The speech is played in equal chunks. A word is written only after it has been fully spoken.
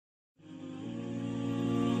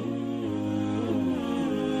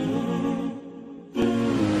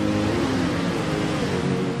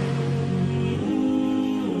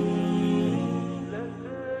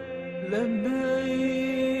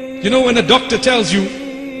You know, when a doctor tells you,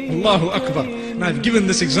 Allahu Akbar, and I've given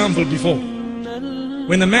this example before,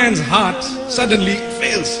 when a man's heart suddenly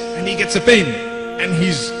fails and he gets a pain and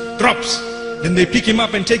he drops, then they pick him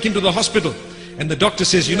up and take him to the hospital, and the doctor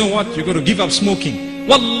says, you know what, you've got to give up smoking.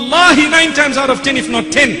 Wallahi, 9 times out of 10, if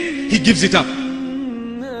not 10, he gives it up.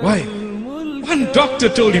 Why? One doctor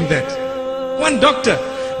told him that. One doctor.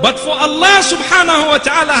 But for Allah subhanahu wa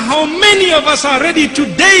ta'ala, how many of us are ready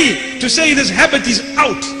today to say this habit is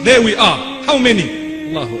out? There we are. How many?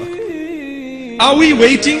 Allahu Akbar. Are we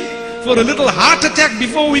waiting for a little heart attack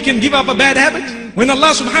before we can give up a bad habit? When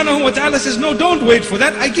Allah subhanahu wa ta'ala says, no, don't wait for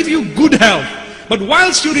that. I give you good health. But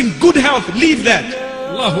whilst you're in good health, leave that.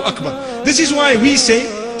 Allahu Akbar. This is why we say,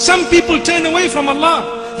 some people turn away from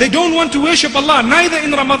Allah. They don't want to worship Allah, neither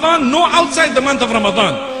in Ramadan nor outside the month of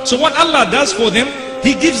Ramadan. So what Allah does for them,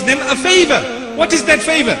 He gives them a favor. What is that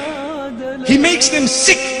favor? He makes them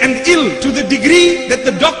sick and ill to the degree that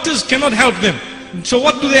the doctors cannot help them. So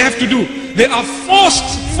what do they have to do? They are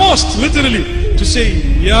forced literally to say,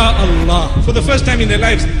 Ya Allah, for the first time in their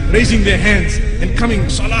lives, raising their hands and coming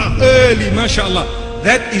salah early, mashallah.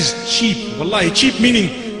 That is cheap. Wallahi, cheap meaning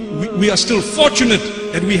we are still fortunate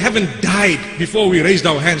that we haven't died before we raised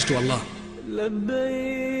our hands to Allah.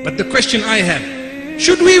 But the question I have,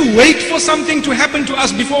 should we wait for something to happen to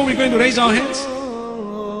us before we're going to raise our hands?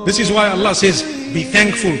 This is why Allah says, be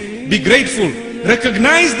thankful, be grateful,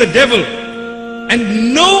 recognize the devil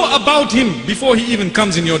and know about him before he even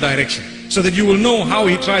comes in your direction, so that you will know how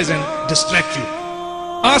he tries and distract you.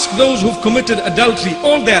 Ask those who've committed adultery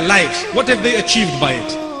all their lives, what have they achieved by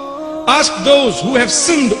it? Ask those who have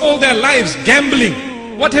sinned all their lives gambling,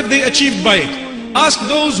 what have they achieved by it? Ask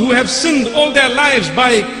those who have sinned all their lives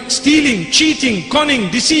by stealing, cheating, conning,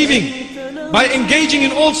 deceiving, by engaging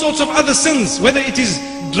in all sorts of other sins, whether it is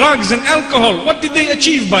drugs and alcohol. What did they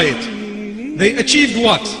achieve by it? They achieved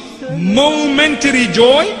what? Momentary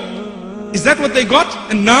joy. Is that what they got?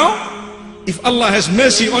 And now, if Allah has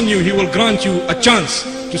mercy on you, He will grant you a chance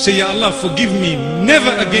to say, Ya Allah, forgive me,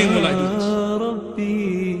 never again will I do this.